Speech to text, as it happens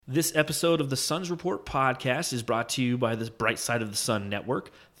This episode of the Suns Report podcast is brought to you by the Bright Side of the Sun Network.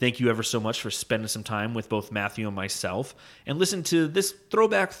 Thank you ever so much for spending some time with both Matthew and myself and listen to this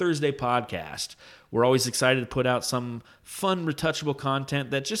Throwback Thursday podcast. We're always excited to put out some fun, retouchable content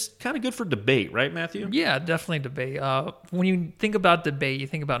that's just kind of good for debate, right, Matthew? Yeah, definitely debate. When you think about debate, you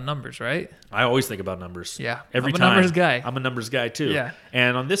think about numbers, right? I always think about numbers. Yeah, Every I'm time. a numbers guy. I'm a numbers guy, too. Yeah.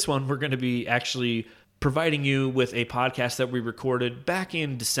 And on this one, we're going to be actually providing you with a podcast that we recorded back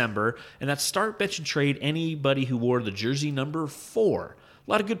in December, and that's Start, Bench, and Trade Anybody Who Wore the Jersey number 4.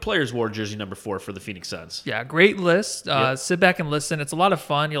 A lot of good players wore jersey number 4 for the Phoenix Suns. Yeah, great list. Yep. Sit back and listen. It's a lot of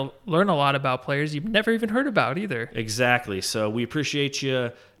fun. You'll learn a lot about players you've never even heard about either. Exactly. So we appreciate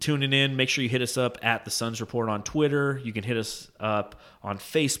you tuning in. Make sure you hit us up at the Suns Report on Twitter. You can hit us up on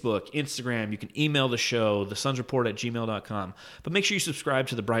Facebook, Instagram. You can email the show, thesunsreport@gmail.com. But make sure you subscribe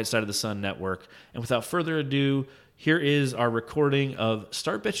to the Bright Side of the Sun Network. And without further ado, here is our recording of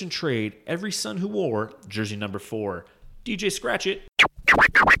Start, Bench, and Trade Every Sun Who Wore jersey number 4. DJ Scratch It.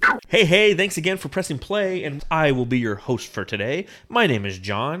 Hey, thanks again for pressing play, and I will be your host for today. My name is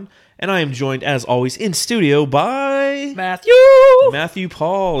John, and I am joined, as always, in studio by... Matthew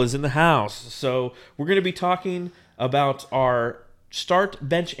Paul is in the house. So we're going to be talking about our Start,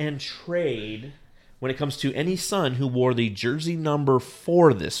 Bench, and Trade when it comes to any Sun who wore the jersey number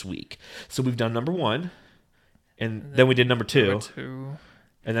 4 this week. So we've done number 1, and then we did number 2. Number 2.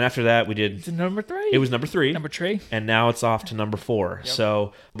 And then after that, we did... Number 3? It was number 3. Number 3. And now it's off to number 4. Yep.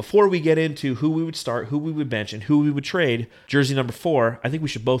 So before we get into who we would start, who we would bench, and who we would trade, jersey number 4, I think we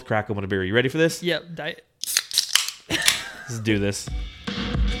should both crack open a beer. You ready for this? Yep. Let's do this.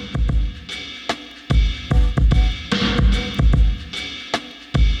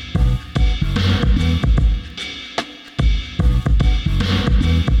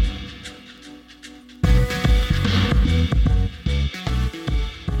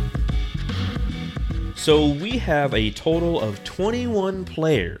 So we have a total of 21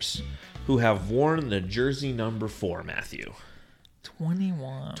 players who have worn the jersey number 4, Matthew.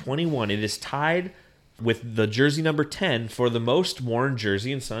 21. 21. It is tied with the jersey number 10 for the most worn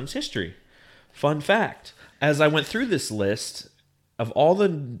jersey in Suns history. Fun fact, as I went through this list, of all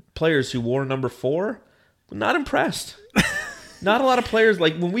the players who wore number 4, I'm not impressed. Not a lot of players.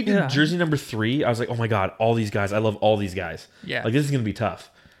 Like, when we did jersey number 3, I was like, oh my God, all these guys. I love all these guys. Yeah. Like, this is going to be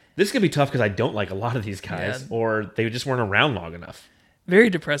tough. This is going to be tough because I don't like a lot of these guys, or they just weren't around long enough. Very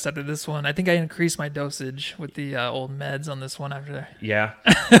depressed after this one. I think I increased my dosage with the old meds on this one after that. Yeah.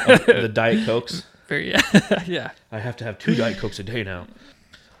 The Diet Cokes. Yeah. I have to have 2 Diet Cokes a day now.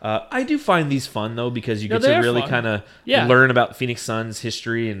 I do find these fun, though, because you get to really kind of learn about Phoenix Suns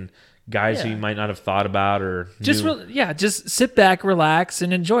history and guys who you might not have thought about or just sit back, relax,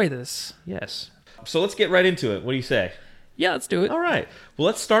 and enjoy this. Yes. So let's get right into it. What do you say? Yeah, let's do it. All right. Well,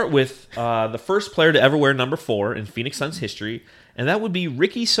 let's start with the first player to ever wear number 4 in Phoenix Suns history, and that would be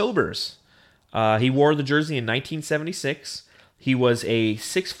Ricky Sobers. He wore the jersey in 1976. He was a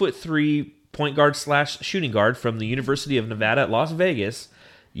 6'3" point guard / shooting guard from the University of Nevada at Las Vegas,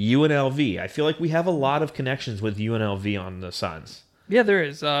 UNLV. I feel like we have a lot of connections with UNLV on the Suns. Yeah, there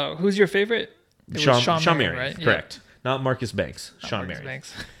is. Who's your favorite? Sean Marion, right? Correct. Yeah. Not Marcus Banks. Sean Marion.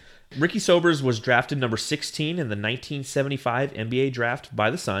 Banks. Ricky Sobers was drafted number 16 in the 1975 NBA draft by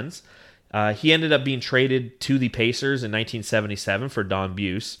the Suns. He ended up being traded to the Pacers in 1977 for Don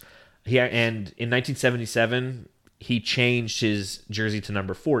Buse. And in 1977, he changed his jersey to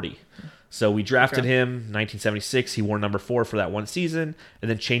number 40. So we drafted him in 1976. He wore number 4 for that one season and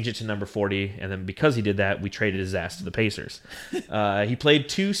then changed it to number 40. And then because he did that, we traded his ass to the Pacers. He played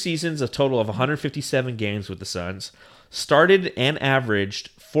 2 seasons, a total of 157 games with the Suns. Started and averaged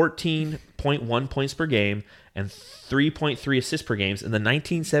 14.1 points per game and 3.3 assists per game in the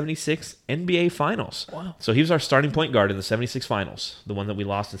 1976 NBA Finals. Wow. So he was our starting point guard in the 76 Finals, the one that we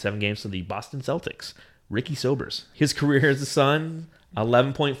lost in 7 games to the Boston Celtics. Ricky Sobers. His career as a Sun,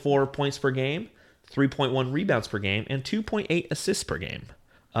 11.4 points per game, 3.1 rebounds per game, and 2.8 assists per game.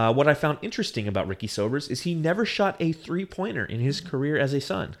 What I found interesting about Ricky Sobers is he never shot a three-pointer in his career as a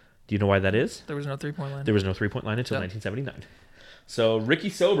Sun. Do you know why that is? There was no 3-point line. There was no 3-point line until 1979. So Ricky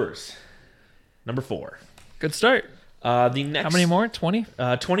Sobers, number 4. Good start. The next, how many more? 20?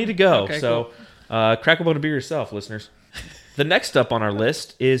 20 to go. Okay, so crack open a beer yourself, listeners. The next up on our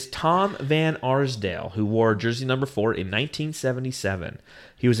list is Tom Van Arsdale, who wore jersey number 4 in 1977.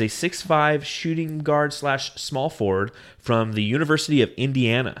 He was a 6'5" shooting guard / small forward from the University of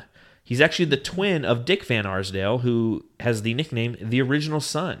Indiana. He's actually the twin of Dick Van Arsdale, who has the nickname The Original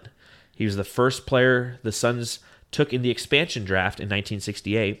Sun. He was the first player the Suns took in the expansion draft in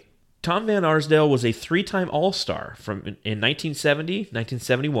 1968. Tom Van Arsdale was a 3-time All-Star in 1970,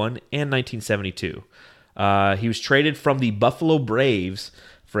 1971, and 1972. He was traded from the Buffalo Braves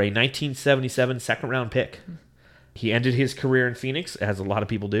for a 1977 second-round pick. He ended his career in Phoenix, as a lot of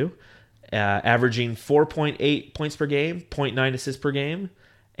people do, averaging 4.8 points per game, 0.9 assists per game,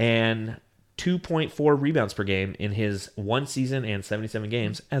 and 2.4 rebounds per game in his 1 season and 77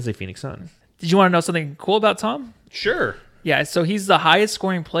 games as a Phoenix Sun. Did you want to know something cool about Tom? Sure. Yeah, so he's the highest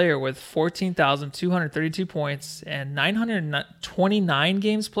scoring player with 14,232 points and 929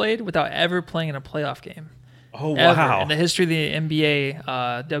 games played without ever playing in a playoff game. Oh, Ever wow. in the history of the NBA,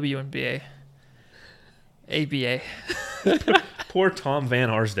 WNBA, ABA. Poor Tom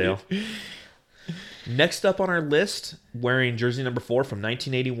Van Arsdale. Next up on our list, wearing jersey number 4 from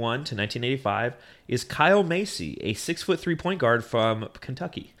 1981 to 1985, is Kyle Macy, a 6'3" point guard from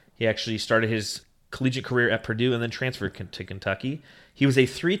Kentucky. He actually started his collegiate career at Purdue and then transferred to Kentucky. He was a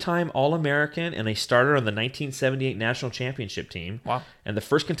 3-time All-American and a starter on the 1978 National Championship team. Wow. And the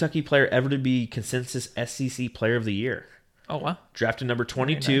first Kentucky player ever to be consensus SEC Player of the Year. Oh, wow. Drafted number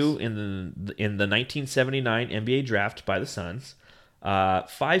 22 in the 1979 NBA draft by the Suns. 5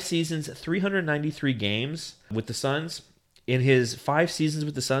 seasons, 393 games with the Suns. In his 5 seasons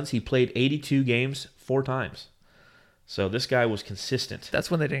with the Suns, he played 82 games 4 times. So this guy was consistent.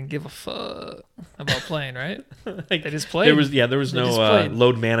 That's when they didn't give a fuck about playing, right? They just There played. was no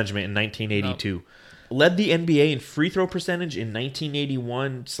load management in 1982. No. Led the NBA in free throw percentage in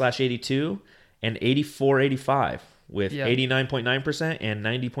 1981/82 and 84-85 with 89.9% and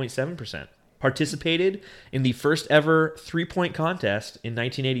 90.7%. Participated in the first ever 3-point contest in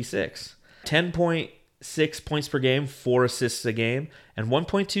 1986. 10.6 points per game, 4 assists a game, and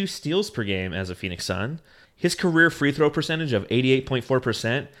 1.2 steals per game as a Phoenix Sun. His career free throw percentage of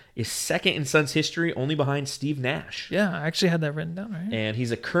 88.4% is second in Suns history, only behind Steve Nash. Yeah, I actually had that written down, right? And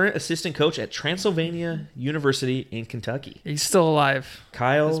he's a current assistant coach at Transylvania University in Kentucky. He's still alive.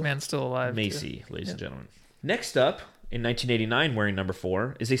 Kyle This man's still alive. Macy, ladies and gentlemen. Next up, in 1989, wearing number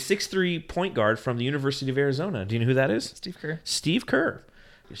 4, is a 6'3" point guard from the University of Arizona. Do you know who that is? Steve Kerr. Steve Kerr.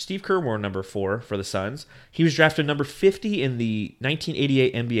 Steve Kerr wore number 4 for the Suns. He was drafted number 50 in the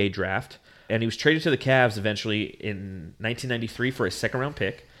 1988 NBA draft. And he was traded to the Cavs eventually in 1993 for a second-round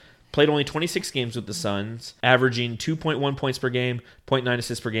pick. Played only 26 games with the Suns, averaging 2.1 points per game, 0.9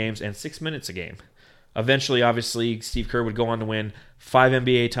 assists per game, and 6 minutes a game. Eventually, obviously, Steve Kerr would go on to win 5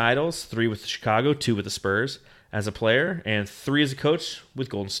 NBA titles, 3 with Chicago, 2 with the Spurs as a player, and 3 as a coach with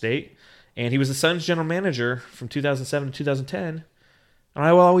Golden State. And he was the Suns' general manager from 2007 to 2010. And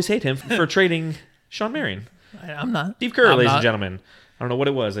I will always hate him for trading Shawn Marion. I'm not. Steve Kerr, ladies and gentlemen. I don't know what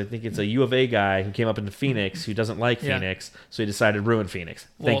it was. I think it's a U of A guy who came up into Phoenix who doesn't like Phoenix, so he decided to ruin Phoenix.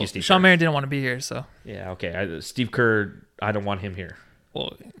 Thank you, Steve Shawn Kerr. Marion didn't want to be here, so. Yeah, okay. Steve Kerr, I don't want him here.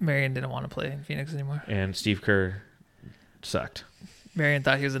 Well, Marion didn't want to play in Phoenix anymore. And Steve Kerr sucked. Marion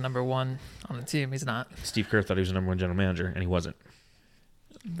thought he was the number 1 on the team. He's not. Steve Kerr thought he was the number 1 general manager, and he wasn't.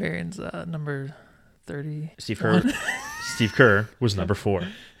 Marion's number 30. Steve Kerr was number 4.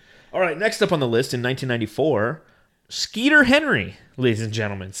 All right, next up on the list in 1994, Skeeter Henry, ladies and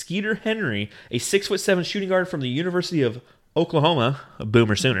gentlemen. Skeeter Henry, a 6'7" shooting guard from the University of Oklahoma, a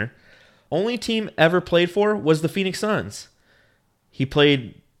Boomer Sooner. Only team ever played for was the Phoenix Suns. He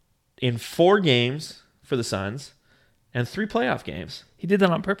played in 4 games for the Suns and 3 playoff games. He did that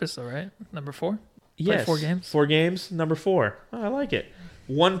on purpose, though, right? Number 4? Yes. 4 games? 4 games, number 4. Oh, I like it.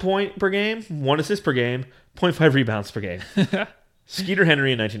 1 point per game, 1 assist per game, 0.5 rebounds per game. Skeeter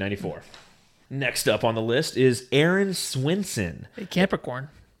Henry in 1994. Next up on the list is Aaron Swinson. A Capricorn.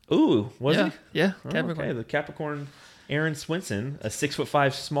 Ooh, was he? Yeah, Capricorn. Okay, the Capricorn Aaron Swinson, a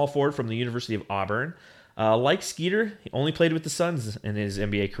 6'5" small forward from the University of Auburn. Like Skeeter, he only played with the Suns in his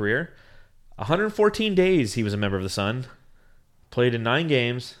NBA career. 114 days he was a member of the Sun. Played in 9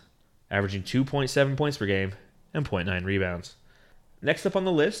 games, averaging 2.7 points per game and 0.9 rebounds. Next up on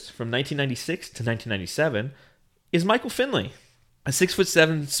the list, from 1996 to 1997, is Michael Finley, a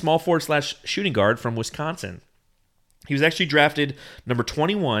 6'7" small forward / shooting guard from Wisconsin. He was actually drafted number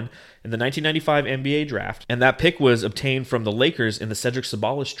 21 in the 1995 NBA draft, and that pick was obtained from the Lakers in the Cedric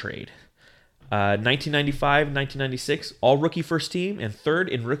Sabalas trade. 1995-1996, all-rookie first team, and 3rd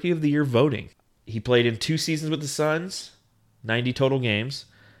in Rookie of the Year voting. He played in 2 seasons with the Suns, 90 total games,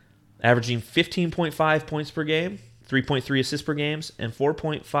 averaging 15.5 points per game, 3.3 assists per game, and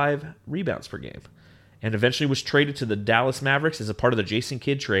 4.5 rebounds per game. And eventually was traded to the Dallas Mavericks as a part of the Jason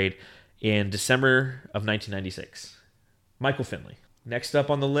Kidd trade in December of 1996. Michael Finley. Next up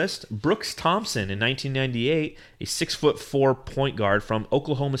on the list, Brooks Thompson in 1998, a 6'4" point guard from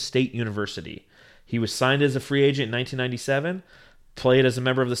Oklahoma State University. He was signed as a free agent in 1997, Played as a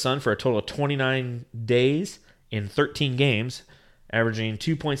member of the Sun for a total of 29 days in 13 games, averaging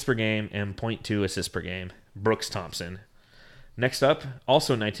 2 points per game and 0.2 assists per game. Brooks Thompson. Next up,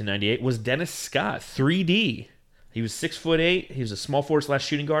 also in 1998, was Dennis Scott, 3D. He was 6'8". He was a small forward /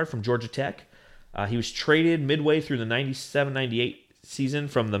 shooting guard from Georgia Tech. He was traded midway through the 97-98 season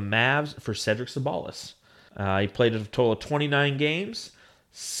from the Mavs for Cedric Sabalas. He played a total of 29 games,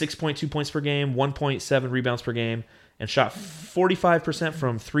 6.2 points per game, 1.7 rebounds per game, and shot 45%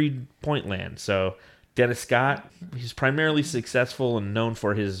 from three-point land. So Dennis Scott, he's primarily successful and known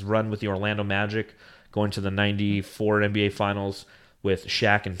for his run with the Orlando Magic, going to the 94 NBA Finals with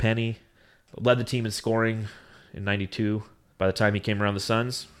Shaq and Penny. Led the team in scoring in 92. By the time he came around the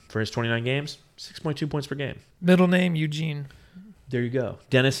Suns for his 29 games, 6.2 points per game. Middle name Eugene. There you go.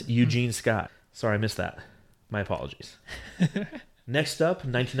 Dennis Eugene Scott. Sorry, I missed that. My apologies. Next up,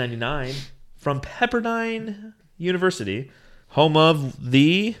 1999, from Pepperdine University, home of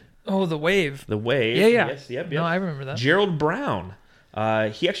the Wave. The Wave. Yeah. Yes, yep. No, I remember that. Gerald Brown.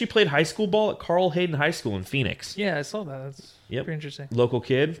 He actually played high school ball at Carl Hayden High School in Phoenix. Yeah, I saw that. That's pretty interesting. Local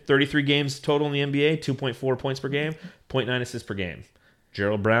kid. 33 games total in the NBA, 2.4 points per game, 0.9 assists per game.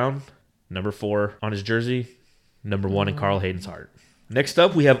 Gerald Brown, number 4 on his jersey, number 1 in Carl Hayden's heart. Next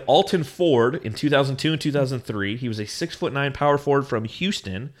up, we have Alton Ford in 2002 and 2003. He was a 6'9" power forward from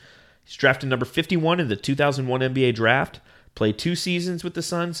Houston. He's drafted number 51 in the 2001 NBA draft. Played 2 seasons with the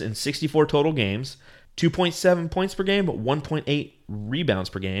Suns in 64 total games. 2.7 points per game, but 1.8 rebounds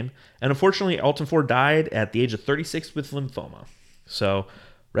per game. And unfortunately, Alton Ford died at the age of 36 with lymphoma. So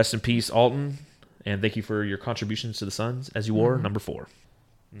rest in peace, Alton. And thank you for your contributions to the Suns as you wore number 4.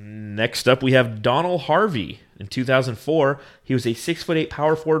 Next up, we have Donald Harvey. In 2004, he was a 6'8"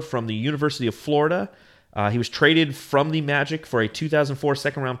 power forward from the University of Florida. He was traded from the Magic for a 2004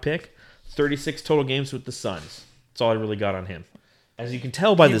 second-round pick. 36 total games with the Suns. That's all I really got on him. As you can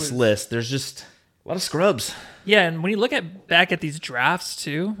tell by this list, there's just a lot of scrubs. Yeah, and when you look back at these drafts,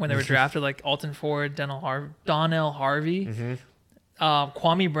 too, when they were drafted, like Alton Ford, Donnell Harvey,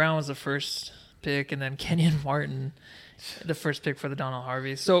 Kwame Brown was the first pick, and then Kenyon Martin, the first pick for the Donnell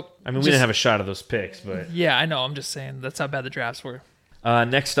Harvey. So I mean, we didn't have a shot of those picks, but yeah, I know. I'm just saying that's how bad the drafts were.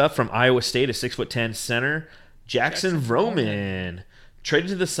 Next up, from Iowa State, a 6'10" center, Jackson Vroman. Traded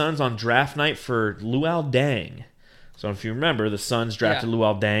to the Suns on draft night for Luol Deng. So if you remember, the Suns drafted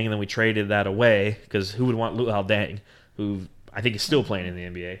Luol Deng, and then we traded that away because who would want Luol Deng, who I think is still playing in the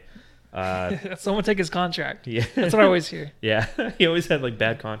NBA. Someone take his contract. Yeah, that's what I always hear. Yeah, he always had like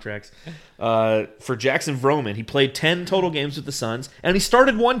bad contracts. For Jackson Vroman, he played 10 total games with the Suns, and he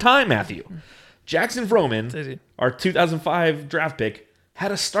started 1 time, Matthew. Jackson Vroman, our 2005 draft pick,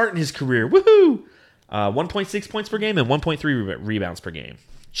 had a start in his career. Woohoo! 1.6 points per game and 1.3 rebounds per game.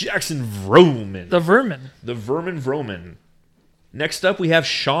 Jackson Vroman. The Vermin. The Vermin Vroman. Next up, we have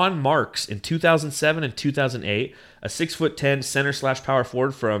Sean Marks in 2007 and 2008, a 6'10" center / power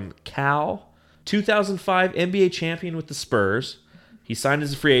forward from Cal. 2005 NBA champion with the Spurs. He signed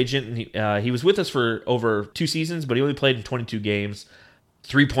as a free agent, and he was with us for over 2 seasons, but he only played in 22 games,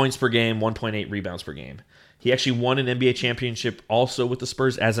 3 points per game, 1.8 rebounds per game. He actually won an NBA championship also with the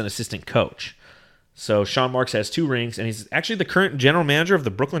Spurs as an assistant coach. So Sean Marks has 2 rings, and he's actually the current general manager of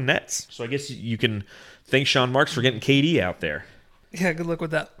the Brooklyn Nets. So I guess you can thank Sean Marks for getting KD out there. Yeah, good luck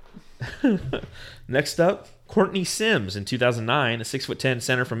with that. Next up, Courtney Sims in 2009, a 6'10"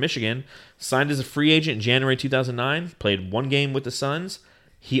 center from Michigan, signed as a free agent in January 2009, played 1 game with the Suns.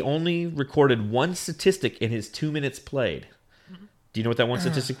 He only recorded 1 statistic in his 2 minutes played. Do you know what that 1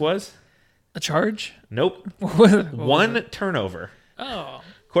 statistic was? A charge? Nope. What 1 turnover. Oh.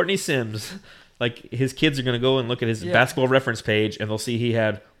 Courtney Sims, like his kids are going to go and look at his basketball reference page, and they'll see he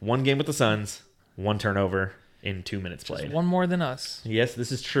had 1 game with the Suns, 1 turnover in 2 minutes played. Just 1 more than us. Yes,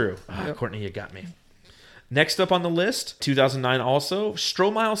 this is true. Courtney, you got me. Next up on the list, 2009 also,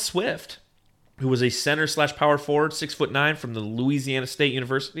 Stromile Swift, who was a center / power forward, 6'9" from the Louisiana State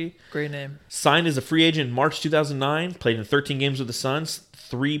University. Great name. Signed as a free agent in March 2009, played in 13 games with the Suns,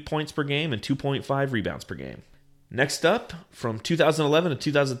 3 points per game and 2.5 rebounds per game. Next up, from 2011 to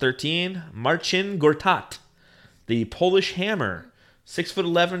 2013, Marcin Gortat, the Polish Hammer,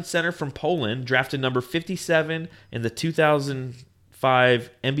 6'11" center from Poland, drafted number 57 in the 2005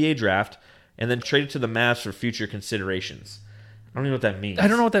 NBA draft, and then traded to the Mavs for future considerations. I don't even know what that means. I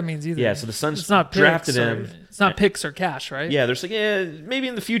don't know what that means either. Yeah, so the Suns it's not drafted him. It's not picks or cash, right? Yeah, there's like, maybe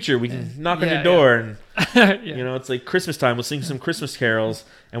in the future we can knock on your door and, it's like Christmas time. We'll sing some Christmas carols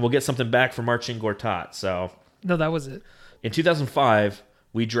and we'll get something back for Marcin Gortat. So no, that was it. In 2005,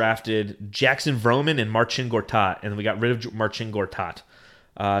 we drafted Jackson Vroman and Marcin Gortat, and we got rid of Marcin Gortat.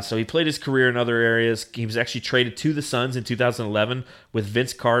 So he played his career in other areas. He was actually traded to the Suns in 2011 with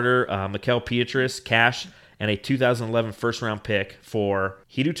Vince Carter, Mikael Pietrus, cash, and a 2011 first-round pick for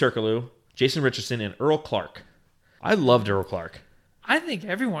Hedo Turkoglu, Jason Richardson, and Earl Clark. I loved Earl Clark. I think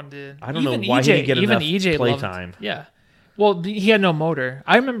everyone did. I don't know why he didn't get enough play time. Yeah. Well, he had no motor.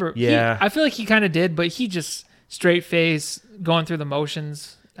 I remember. Yeah. I feel like he kind of did, but he just straight face, going through the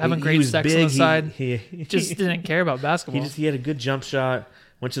motions, having He great was sex big. on the side. He Just didn't care about basketball. he had a good jump shot.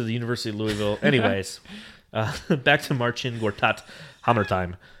 Went to the University of Louisville. Anyways, back to Marcin Gortat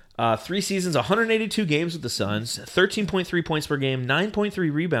Hammertime. 3 seasons, 182 games with the Suns, 13.3 points per game,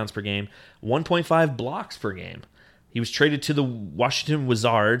 9.3 rebounds per game, 1.5 blocks per game. He was traded to the Washington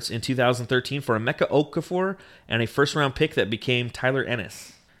Wizards in 2013 for Emeka Okafor and a first-round pick that became Tyler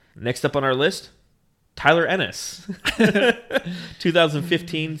Ennis. Next up on our list, Tyler Ennis.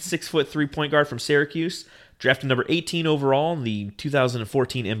 2015, 6-foot 3-point guard from Syracuse. Drafted number 18 overall in the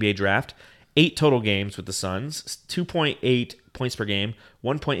 2014 NBA draft. 8 total games with the Suns. 2.8 points per game.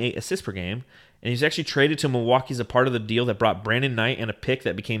 1.8 assists per game. And he's actually traded to Milwaukee as a part of the deal that brought Brandon Knight and a pick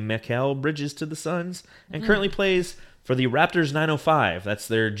that became Mikal Bridges to the Suns. And currently plays for the Raptors 905. That's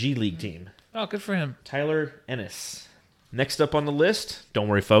their G League team. Oh, good for him. Tyler Ennis. Next up on the list, don't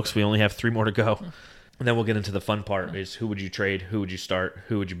worry, folks, we only have 3 more to go. And then we'll get into the fun part, is who would you trade, who would you start,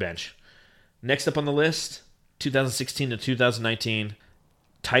 who would you bench. Next up on the list, 2016 to 2019,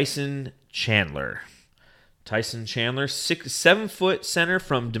 Tyson Chandler. Tyson Chandler, 7-foot center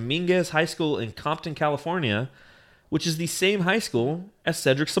from Dominguez High School in Compton, California, which is the same high school as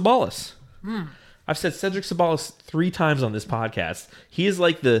Cedric Sabalas. I've said Cedric Sabalas 3 times on this podcast. He is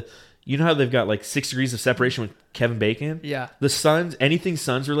like you know how they've got like 6 degrees of separation with Kevin Bacon? Yeah. The Suns, anything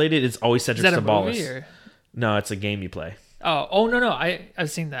Suns related, it's always Cedric Is that Sabalas. a movie or? No, it's a game you play. Oh, no. I've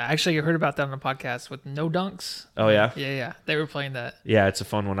seen that. Actually, I heard about that on a podcast with No Dunks. Oh, yeah? Yeah. They were playing that. Yeah, it's a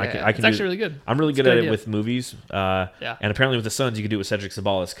fun one. I can It's actually really good. I'm really It's a good at good it idea. with movies. Yeah. And apparently with the Suns, you can do it with Cedric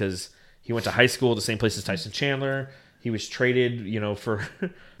Sabalas because he went to high school at the same place as Tyson Chandler. He was traded, for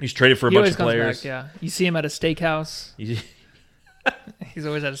he's traded for a He bunch always of comes players. back, yeah. You see him at a steakhouse. He- He's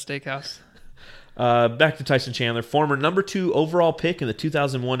always at a steakhouse. Back to Tyson Chandler, former number 2 overall pick in the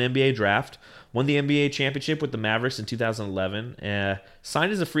 2001 NBA draft, won the NBA championship with the Mavericks in 2011,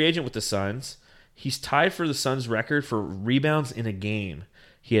 signed as a free agent with the Suns. He's tied for the Suns' record for rebounds in a game.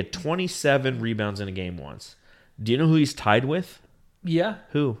 He had 27 rebounds in a game once. Do you know who he's tied with? Yeah.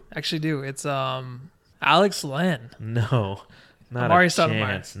 Who? Actually do. It's Alex Len. No, not Amari a Stoudemire.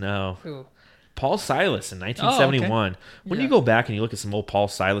 chance. No. Who? Paul Silas in 1971. When Yeah. you go back and you look at some old Paul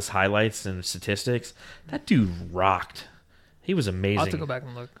Silas highlights and statistics, that dude rocked. He was amazing. I'll have to go back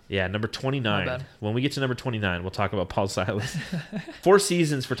and look. Yeah, number My 29. bad. When we get to number 29, we'll talk about Paul Silas. 4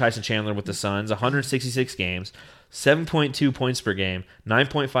 seasons for Tyson Chandler with the Suns, 166 games, 7.2 points per game,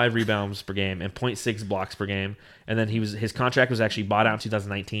 9.5 rebounds per game, and 0.6 blocks per game. And then his contract was actually bought out in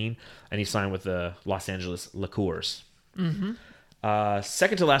 2019, and he signed with the Los Angeles Lakers.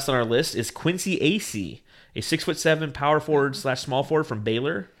 Second to last on our list is Quincy Acey, a 6'7" power forward / small forward from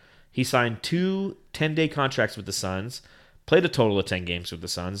Baylor. He signed 2 10-day contracts with the Suns, played a total of 10 games with the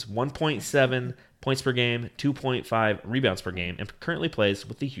Suns, 1.7 points per game, 2.5 rebounds per game, and currently plays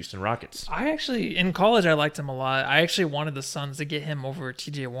with the Houston Rockets. In college, I liked him a lot. I actually wanted the Suns to get him over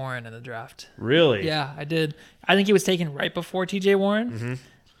TJ Warren in the draft. Really? Yeah, I did. I think he was taken right before TJ Warren, Mm-hmm.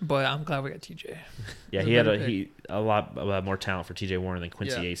 but I'm glad we got TJ. Yeah, It was he had better pick. a lot more talent for TJ Warren than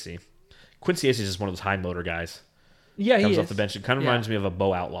Quincy Yeah. Acey. Quincy Acey is just one of those high motor guys. Yeah, he Comes is. off the bench. It kind of Yeah. reminds me of a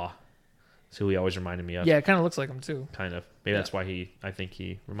Bo Outlaw. That's who he always reminded me of. Yeah, it kind of looks like him too. Kind of. Maybe that's why I think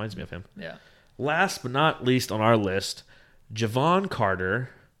he reminds me of him. Yeah. Last but not least on our list, Javon Carter,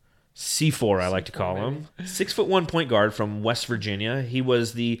 C4 I like to call him. 6'1" point guard from West Virginia. He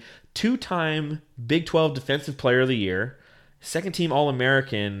was the 2-time Big 12 Defensive Player of the Year, second team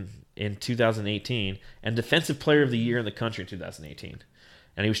All-American in 2018, and Defensive Player of the Year in the country in 2018.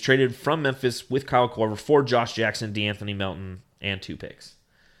 And he was traded from Memphis with Kyle Korver for Josh Jackson, DeAnthony Melton, and 2 picks.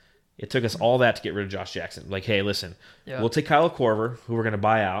 It took us all that to get rid of Josh Jackson. Like, hey, listen, we'll take Kyle Korver, who we're going to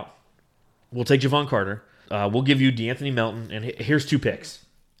buy out. We'll take Javon Carter. We'll give you DeAnthony Melton, and here's 2 picks.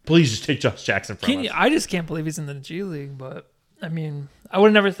 Please just take Josh Jackson from us. I just can't believe he's in the G League, but I mean, I would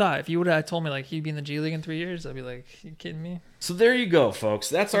have never thought. If you would have told me like he'd be in the G League in 3 years, I'd be like, you kidding me? So there you go, folks.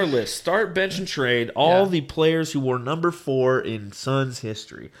 That's our list. Start, bench, and trade. All Yeah. the players who were number 4 in Suns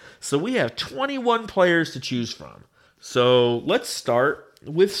history. So we have 21 players to choose from. So let's start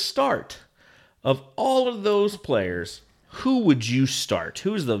with start. Of all of those players, who would you start?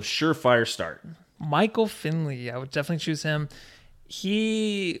 Who's the surefire start? Michael Finley, I would definitely choose him.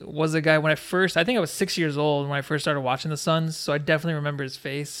 he was a guy when I think I was 6 years old when I first started watching the Suns, so I definitely remember his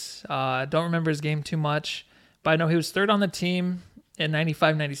face. I don't remember his game too much, but I know he was third on the team in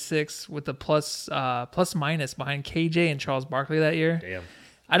 95-96 with the plus minus behind KJ and Charles Barkley that year. Damn.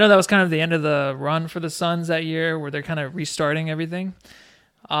 I know that was kind of the end of the run for the Suns that year where they're kind of restarting everything.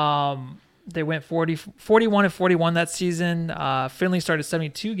 They went 41-41 that season. Finley started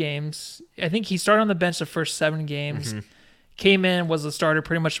 72 games. I think he started on the bench the first 7 games. Came in, was the starter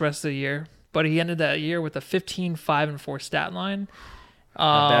pretty much the rest of the year. But he ended that year with a 15-5-4 stat line.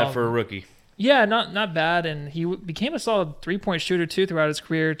 Not bad for a rookie. Yeah, not bad. And he became a solid 3-point shooter, too, throughout his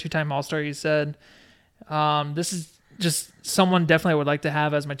career. 2-time All-Star, he said. This is just someone definitely I would like to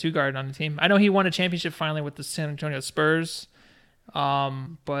have as my 2 guard on the team. I know he won a championship finally with the San Antonio Spurs.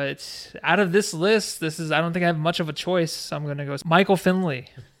 But out of this list, I don't think I have much of a choice. So I'm going to go Michael Finley.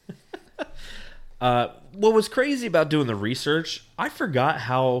 What was crazy about doing the research, I forgot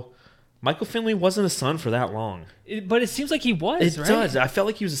how Michael Finley wasn't a Sun for that long. But it seems like he was, It right? does. I felt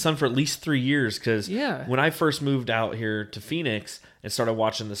like he was a Sun for at least 3 years because Yeah. when I first moved out here to Phoenix and started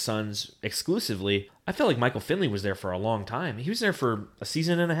watching the Suns exclusively, I felt like Michael Finley was there for a long time. He was there for a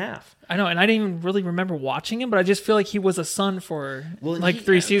season and a half. I know, and I didn't even really remember watching him, but I just feel like he was a Sun for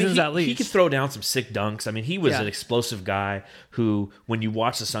 3 seasons at least. He could throw down some sick dunks. I mean, he was Yeah. an explosive guy who, when you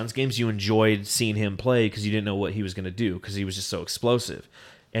watch the Suns games, you enjoyed seeing him play because you didn't know what he was going to do because he was just so explosive.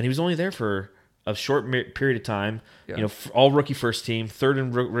 And he was only there for a short period of time. Yeah. You know, all rookie first team, third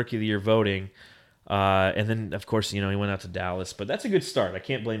in rookie of the year voting. And then, of course, you know, he went out to Dallas. But that's a good start. I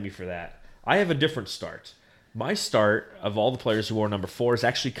can't blame you for that. I have a different start. My start of all the players who wore number 4 is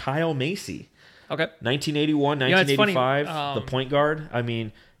actually Kyle Macy. Okay. 1981, Yeah, it's funny, 1985, the point guard. I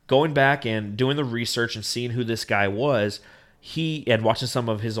mean, going back and doing the research and seeing who this guy was, and watching some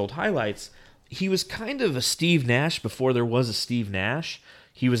of his old highlights, he was kind of a Steve Nash before there was a Steve Nash.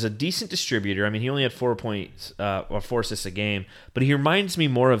 He was a decent distributor. I mean, he only had 4 points or 4 assists a game, but he reminds me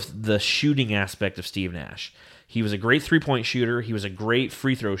more of the shooting aspect of Steve Nash. He was a great 3-point shooter. He was a great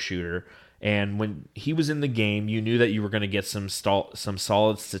free throw shooter. And when he was in the game, you knew that you were going to get some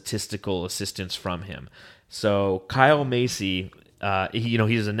solid statistical assistance from him. So Kyle Macy, he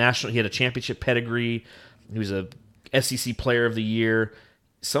had a championship pedigree. He was a SEC Player of the Year.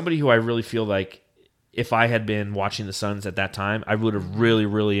 Somebody who I really feel like if I had been watching the Suns at that time, I would have really,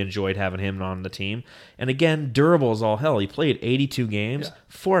 really enjoyed having him on the team. And again, durable as all hell. He played 82 games. Yeah.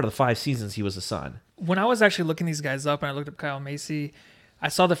 4 out of the 5 seasons he was a Sun. When I was actually looking these guys up and I looked up Kyle Macy, I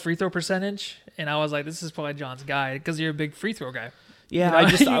saw the free throw percentage and I was like, this is probably John's guy because you're a big free throw guy. Yeah,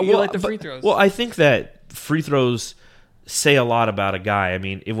 You know, you like the free throws. Well, I think that free throws say a lot about a guy. I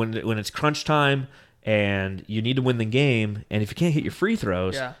mean, when it's crunch time and you need to win the game, and if you can't hit your free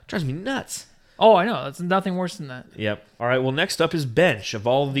throws, Yeah. it drives me nuts. Oh, I know. That's nothing worse than that. Yep. All right, well, next up is bench. Of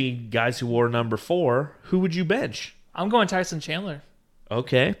all the guys who wore number 4, who would you bench? I'm going Tyson Chandler.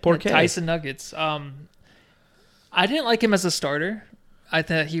 Okay, poor K. Tyson Nuggets. I didn't like him as a starter. I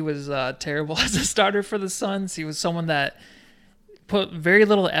thought he was terrible as a starter for the Suns. He was someone that put very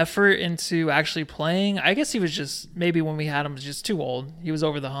little effort into actually playing. I guess he was just, maybe when we had him, was just too old. He was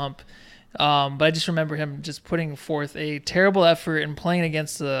over the hump. But I just remember him just putting forth a terrible effort and playing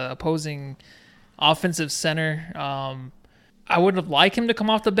against the opposing offensive center. I would have liked him to come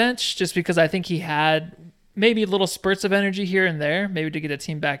off the bench just because I think he had maybe little spurts of energy here and there, maybe to get a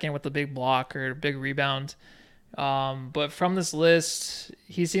team back in with a big block or a big rebound. But from this list,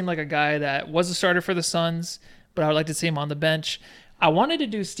 he seemed like a guy that was a starter for the Suns, but I would like to see him on the bench. I wanted to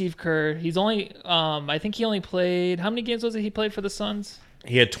do Steve Kerr. He's only, I think he only played, how many games was it he played for the Suns?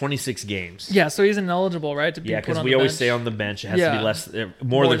 He had 26 games. Yeah, so he's ineligible, right? To be Yeah, put because on we the always bench. say on the bench it has to be less,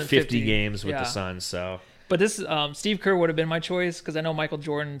 more than 50 games with the Suns. So, but this Steve Kerr would have been my choice because I know Michael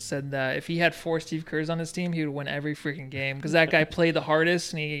Jordan said that if he had 4 Steve Kerrs on his team, he would win every freaking game because that guy played the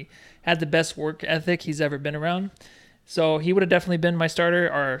hardest and he had the best work ethic he's ever been around. So he would have definitely been my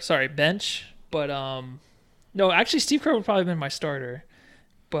starter, bench. But no, actually Steve Kerr would probably have been my starter.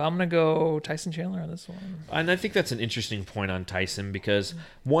 But I'm going to go Tyson Chandler on this one. And I think that's an interesting point on Tyson because,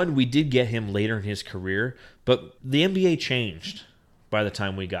 one, we did get him later in his career, but the NBA changed by the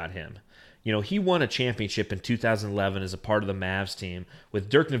time we got him. You know, he won a championship in 2011 as a part of the Mavs team with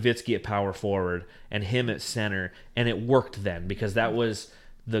Dirk Nowitzki at power forward and him at center, and it worked then because that was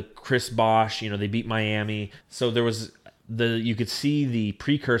the Chris Bosh, they beat Miami. So there was you could see the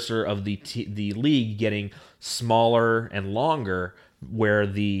precursor of the league getting smaller and longer, where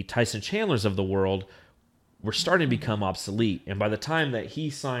the Tyson Chandlers of the world were starting to become obsolete. And by the time that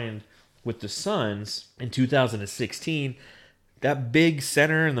he signed with the Suns in 2016, that big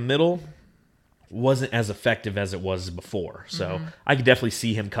center in the middle, wasn't as effective as it was before. So I could definitely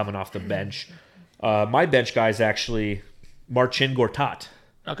see him coming off the bench. My bench guy is actually Marcin Gortat,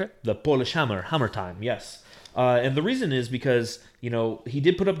 Okay. the Polish hammer time, yes. And the reason is because, he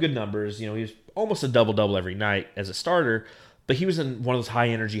did put up good numbers. He was almost a double-double every night as a starter, but he was one of those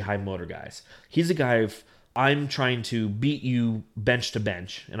high-energy, high-motor guys. He's a guy of, I'm trying to beat you bench to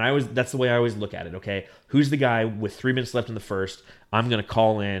bench, and that's the way I always look at it, okay? Who's the guy with 3 minutes left in the first? I'm going to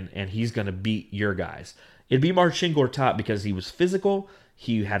call in, and he's going to beat your guys. It'd be Marcin Gortat because he was physical,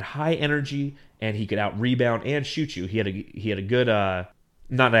 he had high energy, and he could out-rebound and shoot you. He had a good,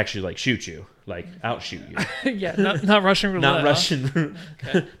 not actually like shoot you, like outshoot you. Yeah, not Russian roulette. Not Russian,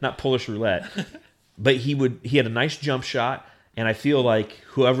 not Polish roulette. But he had a nice jump shot, and I feel like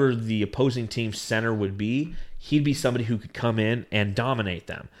whoever the opposing team's center would be, he'd be somebody who could come in and dominate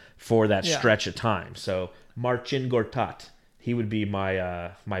them for that stretch of time. So Marcin Gortat, he would be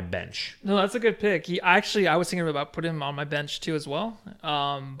my bench. No, that's a good pick. I was thinking about putting him on my bench too as well.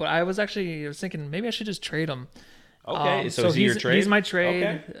 But I was thinking maybe I should just trade him. Okay, so is he your trade? He's my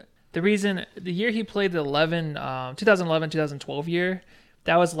trade. Okay. The year he played the 2011-2012 year,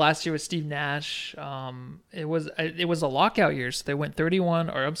 that was last year with Steve Nash. It was a lockout year, so they went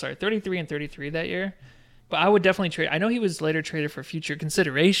 33 and 33 that year. But I would definitely trade. I know he was later traded for future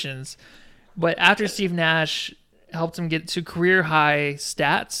considerations, but after Steve Nash helped him get to career high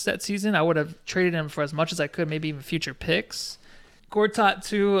stats that season, I would have traded him for as much as I could, maybe even future picks. Gortat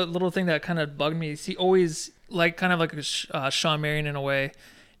too, a little thing that kind of bugged me is he always kind of like a Sean Marion in a way.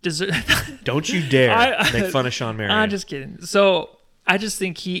 Don't you dare make fun of Sean Marion. I'm just kidding. So I just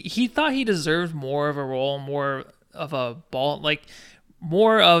think he thought he deserved more of a role, more of a ball, like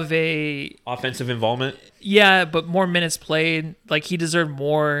more of a offensive involvement. Yeah, but more minutes played. Like he deserved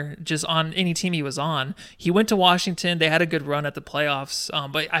more just on any team he was on. He went to Washington. They had a good run at the playoffs,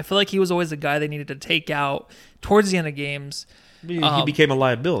 but I feel like he was always the guy they needed to take out towards the end of games. He became a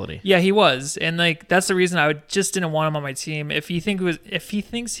liability. Yeah, he was, and that's the reason I just didn't want him on my team. If he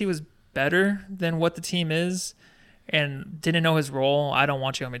thinks he was better than what the team is, and didn't know his role, I don't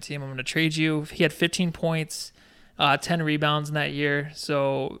want you on my team. I'm going to trade you. He had 15 points, 10 rebounds in that year.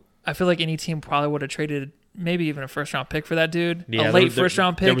 So I feel like any team probably would have traded maybe even a first-round pick for that dude. Yeah, a late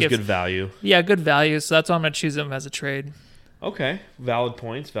first-round pick. There was good value. Yeah, good value. So that's why I'm going to choose him as a trade. Okay, valid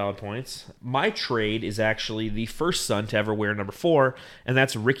points. My trade is actually the first Sun to ever wear number 4, and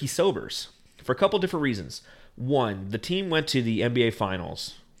that's Ricky Sobers, for a couple different reasons. One, the team went to the NBA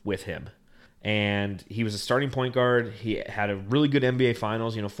Finals with him, and he was a starting point guard. He had a really good NBA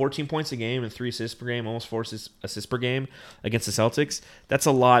Finals, 14 points a game and 3 assists per game, almost 4 assists per game against the Celtics. That's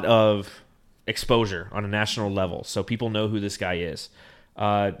a lot of exposure on a national level, so people know who this guy is.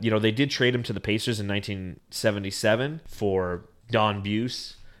 They did trade him to the Pacers in 1977 for Don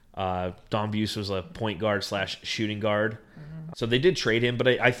Buse. Don Buse was a point guard / shooting guard. So they did trade him, but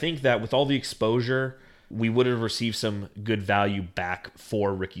I think that with all the exposure, we would have received some good value back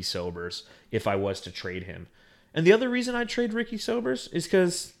for Ricky Sobers if I was to trade him. And the other reason I'd trade Ricky Sobers is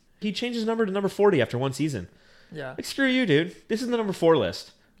because he changed his number to number 40 after one season. Yeah. Like, screw you, dude. This is the number 4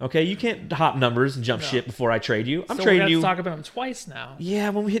 list. Okay, you can't hop numbers and jump shit before I trade you. I'm trading you. We're going to talk about him twice now.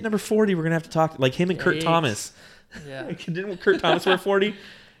 Yeah, when we hit number 40, we're going to have to talk like him and Kurt Thomas. Yeah. Didn't Kurt Thomas wear 40?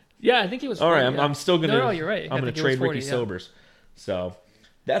 Yeah, I think he was 40. All right, I'm still going to... No, you're right. I'm going to trade 40, Ricky Sobers. So,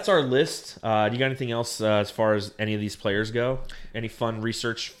 that's our list. Do you got anything else as far as any of these players go? Any fun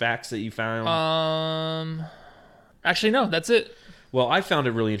research facts that you found? Actually, no, that's it. Well, I found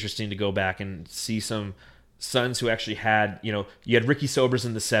it really interesting to go back and see some Suns who actually had, you had Ricky Sobers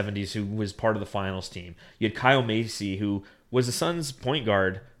in the 70s who was part of the finals team. You had Kyle Macy who was the Suns point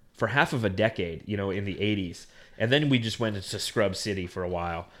guard for half of a decade, in the 80s. And then we just went into Scrub City for a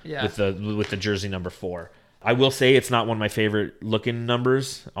while with the jersey number 4. I will say it's not one of my favorite looking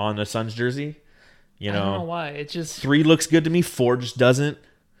numbers on a Suns jersey. I don't know why. It just 3 looks good to me, 4 just doesn't.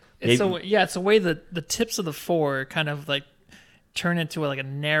 It's a way that the tips of the 4 kind of like turn into a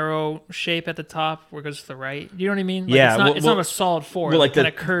narrow shape at the top where it goes to the right. You know what I mean? It's not a solid 4. Well, like kind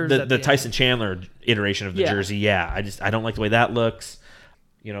of curves. The Tyson Chandler iteration of the jersey. Yeah, I don't like the way that looks.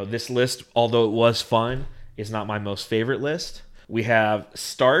 This list, although it was fun, is not my most favorite list. We have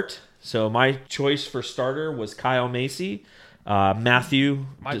start. So my choice for starter was Kyle Macy. Matthew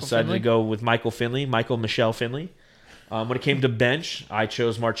decided to go with Michael Michelle Finley. When it came to bench, I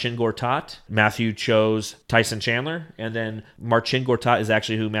chose Marcin Gortat. Matthew chose Tyson Chandler. And then Marcin Gortat is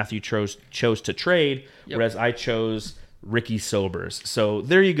actually who Matthew chose to trade, whereas I chose Ricky Sobers. So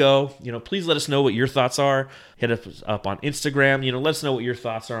there you go. Please let us know what your thoughts are. Hit us up on Instagram. Let us know what your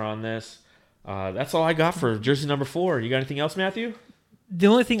thoughts are on this. That's all I got for jersey number 4. You got anything else, Matthew? The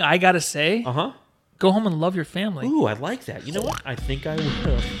only thing I got to say Go home and love your family. Ooh, I like that. You know what? I think I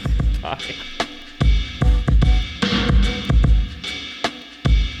will. Bye.